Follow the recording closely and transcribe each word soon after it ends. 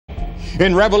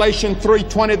In Revelation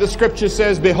 3:20, the scripture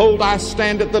says, "Behold, I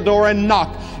stand at the door and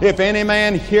knock. If any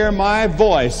man hear my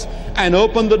voice and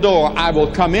open the door, I will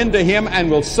come into him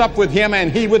and will sup with him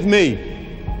and he with me."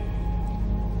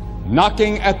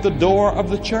 Knocking at the door of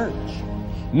the church,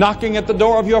 knocking at the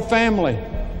door of your family,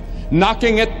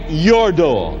 knocking at your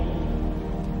door.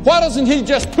 Why doesn't he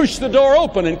just push the door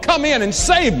open and come in and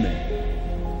save me?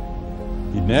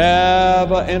 He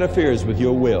never interferes with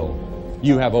your will.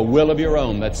 You have a will of your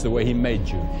own. That's the way he made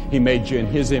you. He made you in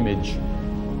his image.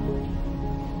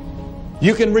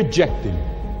 You can reject him.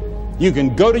 You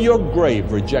can go to your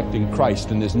grave rejecting Christ,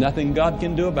 and there's nothing God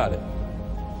can do about it.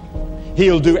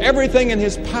 He'll do everything in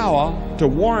his power to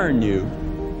warn you.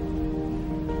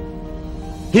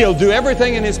 He'll do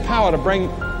everything in his power to bring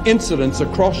incidents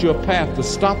across your path to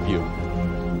stop you.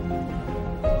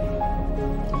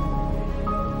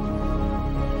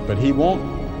 But he won't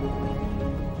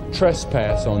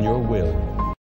trespass on your will.